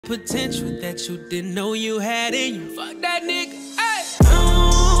Potential that you didn't know you had in you. Fuck that nigga. Ay.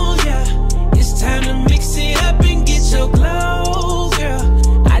 Oh yeah, it's time to mix it up and get your glow,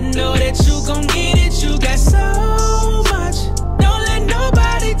 girl. I know that you gon' get it. You got so much. Don't let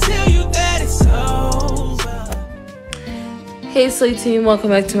nobody tell you that it's over. Hey Slay team, welcome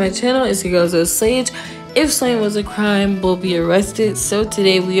back to my channel. It's your girl Sage. If slaying was a crime, we'll be arrested. So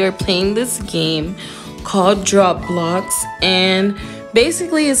today we are playing this game called DropBlox, and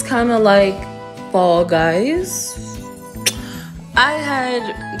basically it's kind of like Fall Guys. I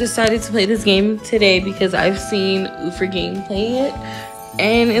had decided to play this game today because I've seen Ufer Gang playing it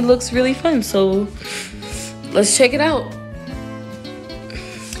and it looks really fun, so let's check it out.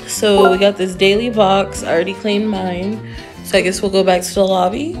 So we got this daily box. I already claimed mine, so I guess we'll go back to the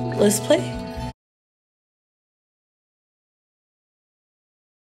lobby. Let's play.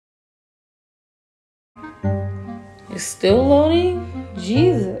 It's still loading?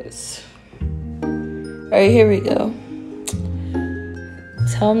 Jesus. Alright, here we go.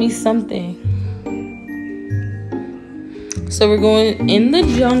 Tell me something. So we're going in the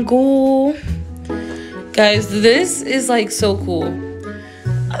jungle. Guys, this is like so cool.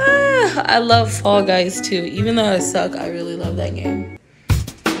 I love Fall Guys too. Even though I suck, I really love that game.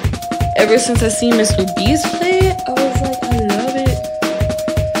 Ever since I seen Mr. Beast play it, I was like, I love it.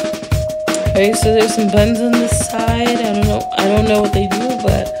 Okay, so there's some buttons on this side. I don't know what they do,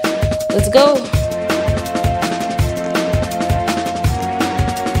 but let's go.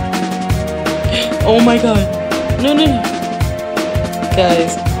 Oh my god. No.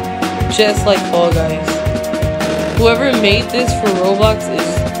 Guys, just like Fall Guys. Whoever made this for Roblox is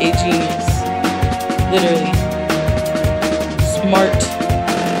a genius. Literally. Smart.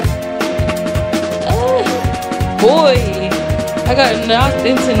 Boy. I got knocked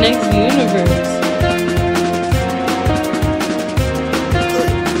into next universe.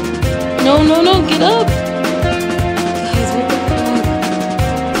 No, get up. Guys, what the fuck?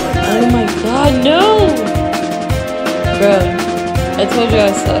 Oh my god, no. Bruh, I told you I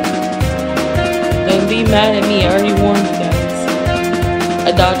suck. Don't be mad at me, I already warned you guys.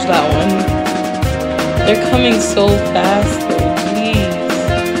 I dodged that one. They're coming so fast though, jeez.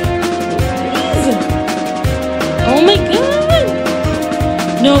 Oh my god.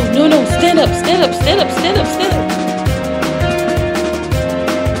 No, stand up.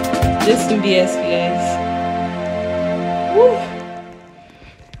 This is some BS, you guys. Woo.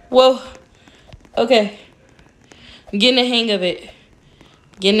 Whoa. Okay. I'm getting the hang of it.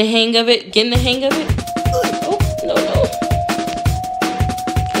 Getting the hang of it. Oh, no.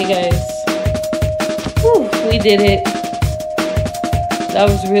 Okay, guys. Woo, we did it. That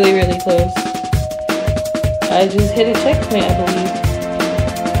was really, really close. I just hit a checkpoint, I believe.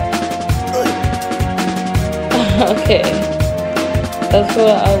 Okay, that's what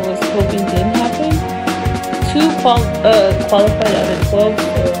I was hoping didn't happen. 2 qualified out of 12, so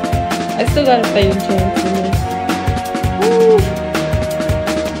I still got a fighting chance in this. Woo.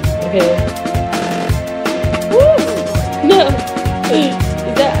 Okay. Woo! No! Is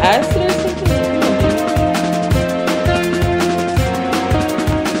that acid or something?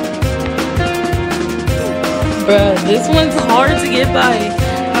 Bruh, this one's hard to get by.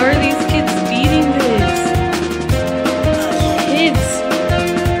 How are these kids beating this?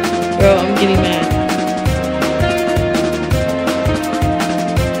 Bro, I'm getting mad.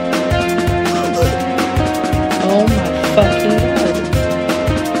 Oh my fucking god.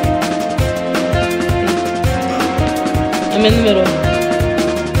 I'm in the middle.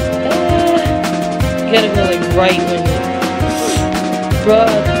 You gotta go like right when it.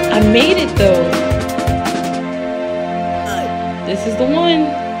 Bruh, I made it though. This is the one.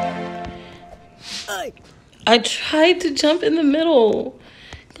 I tried to jump in the middle.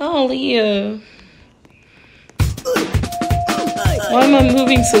 Golly. Why am I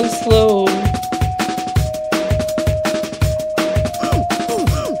moving so slow?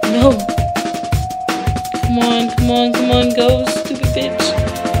 No. Come on, go, stupid bitch.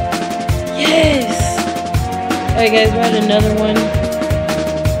 Yes. Alright guys, we're at another one.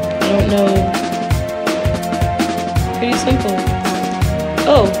 I don't know. Pretty simple.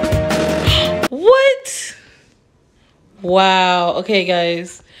 Oh. What? Wow. Okay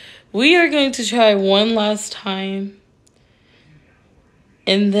guys. We are going to try one last time,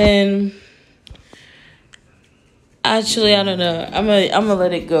 and then actually I don't know. I'm gonna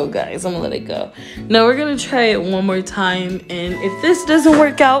let it go, guys. I'm gonna let it go. No, we're gonna try it one more time, and if this doesn't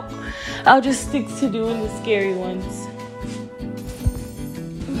work out, I'll just stick to doing the scary ones.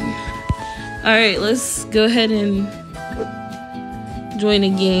 All right, let's go ahead and join a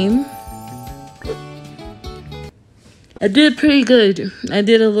game. I did pretty good. I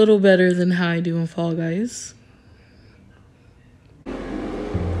did a little better than how I do in Fall Guys.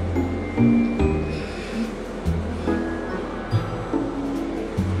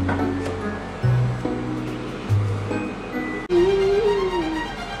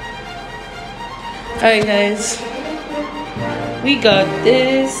 Alright guys, we got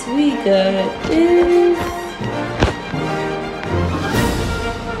this, we got this.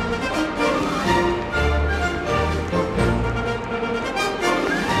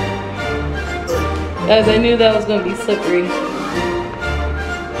 Guys, I knew that was gonna be slippery.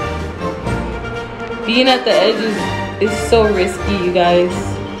 Being at the edges is so risky, you guys.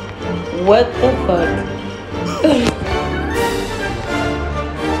 What the fuck?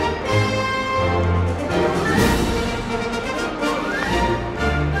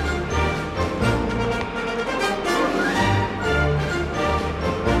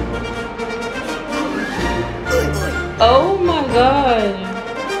 Oh my god.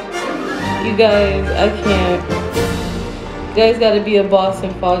 You guys, I can't. You guys gotta be a boss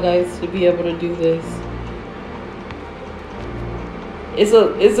in Fall Guys to be able to do this. It's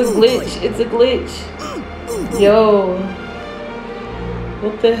a glitch. It's a glitch. Yo.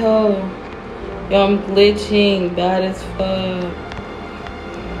 What the hell? Yo, I'm glitching. Bad as fuck.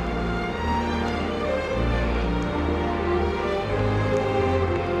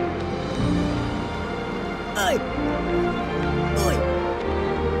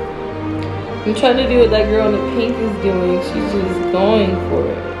 I'm trying to do what that girl in the pink is doing. She's just going for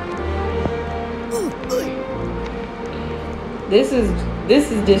it. This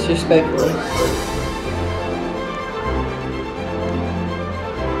is disrespectful.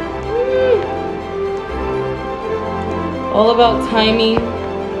 All about timing.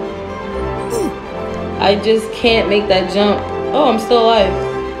 I just can't make that jump. Oh, I'm still alive.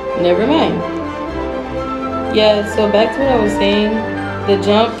 Never mind. Yeah, so back to what I was saying. The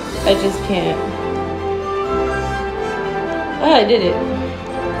jump, I just can't. Ah, I did it.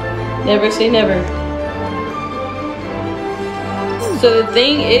 Never say never. So the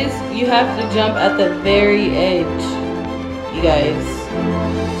thing is, you have to jump at the very edge, you guys.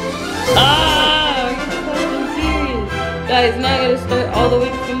 Ah, are you fucking serious? Guys, now I gotta start all the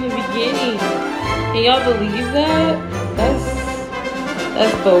way from the beginning. Can y'all believe that?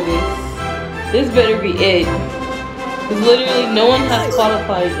 That's bogus. This better be it. Because literally no one has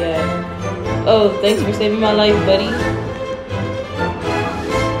qualified yet. Oh, thanks for saving my life, buddy.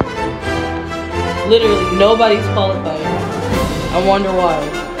 Literally nobody's qualified. I wonder why.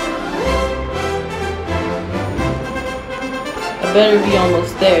 I better be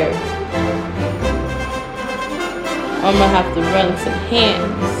almost there. I'm gonna have to run some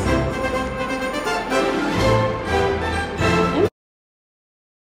hands.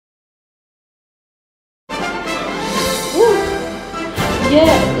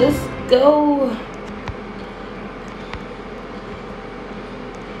 Yeah, let's go.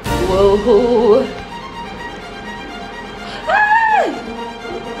 Whoa. Ah!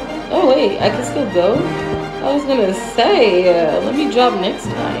 Oh wait, I can still go? I was gonna say, let me drop next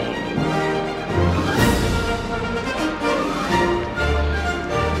time.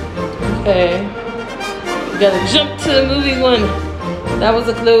 Okay. We gotta jump to the moving one. That was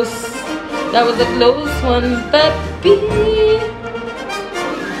a close one, baby.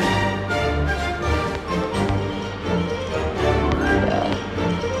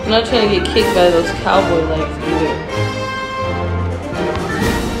 I'm not trying to get kicked by those cowboy legs either.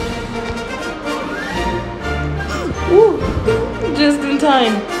 Woo! Just in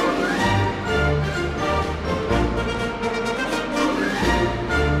time.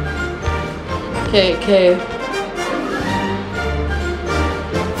 Okay.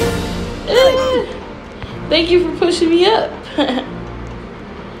 Thank you for pushing me up.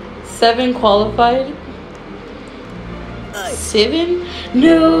 7 qualified. 7?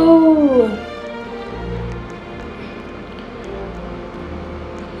 No!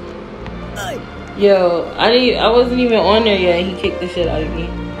 Yo, I wasn't even on there yet. He kicked the shit out of me.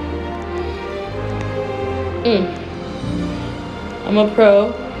 I'm a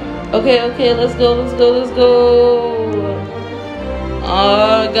pro. Okay, let's go.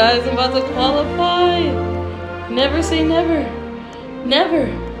 Guys, I'm about to qualify. Never say never. Never,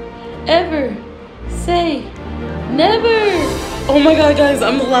 ever say never. Oh my god, guys,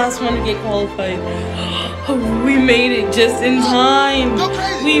 I'm the last one to get qualified. We made it just in time.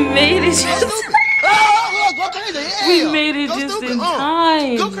 We made it just in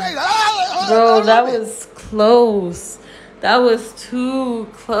time. Bro, that was close. That was too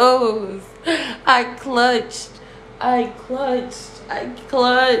close. I clutched.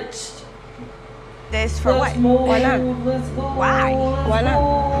 this for what? Move. Why not? Let's go. Why? Why not?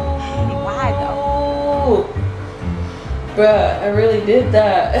 Why though? Bruh, I really did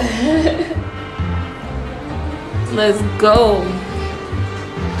that. Let's go.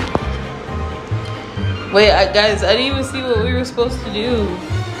 Wait, guys, I didn't even see what we were supposed to do.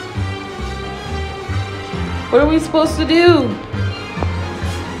 What are we supposed to do?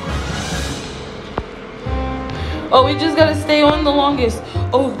 Oh, we just gotta stay on the longest.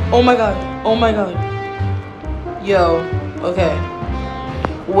 Oh my god. Oh my god. Yo, okay.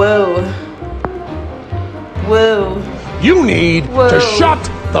 Whoa. Whoa. You need to shut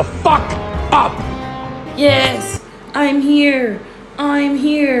the fuck up. Yes, I'm here. I'm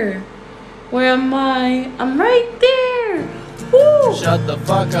here. Where am I? I'm right there. Woo. Shut the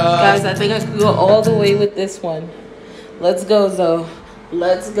fuck up. Guys, I think I could go all the way with this one. Let's go, Zoe.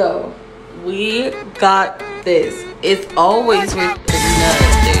 Let's go. We got this. It's always with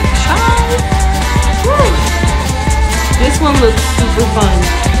another child. Woo. This one looks super fun.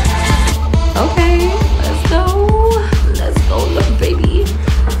 Okay, let's go. Let's go, little baby.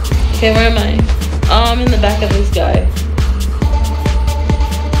 Okay, where am I? I'm in the back of this guy.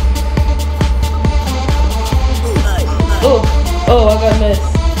 Oh, I got messed.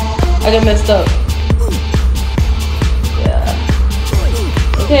 I got messed up. Yeah.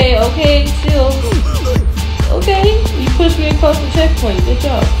 Okay, chill. Okay, you pushed me across the checkpoint. Good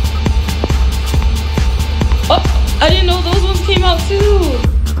job. Oh, I didn't know those ones came out too.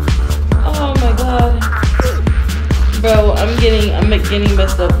 Oh my god. Bro, I'm getting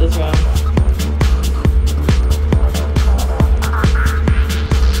messed up this round.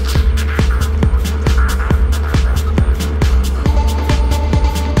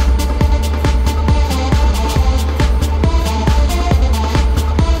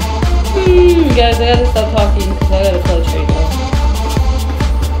 Guys, I gotta stop talking because I gotta clutch right now.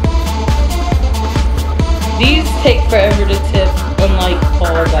 These take forever to tip, unlike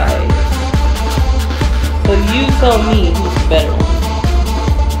Fall Guys. So you tell me who's the better one.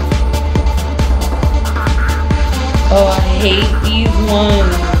 Oh, I hate these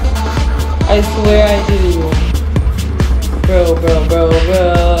ones. I swear I do. Bro.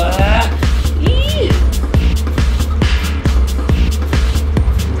 Ah.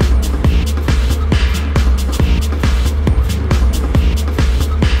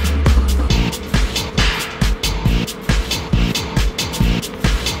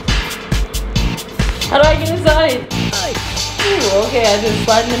 How do I get inside? Ooh, okay, I just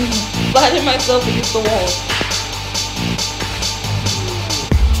sliding myself against the wall.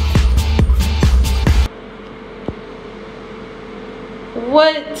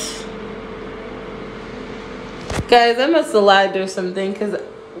 What? Guys, I must have lied or something because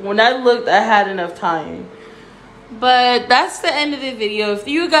when I looked, I had enough time. But that's the end of the video. If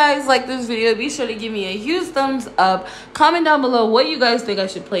you guys like this video, be sure to give me a huge thumbs up. Comment down below what you guys think I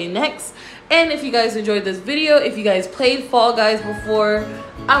should play next. And if you guys enjoyed this video, if you guys played Fall Guys before,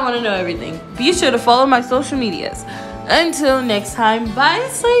 I want to know everything. Be sure to follow my social medias. Until next time, bye,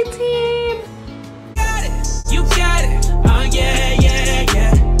 Slay Team. You got it. Oh, yeah.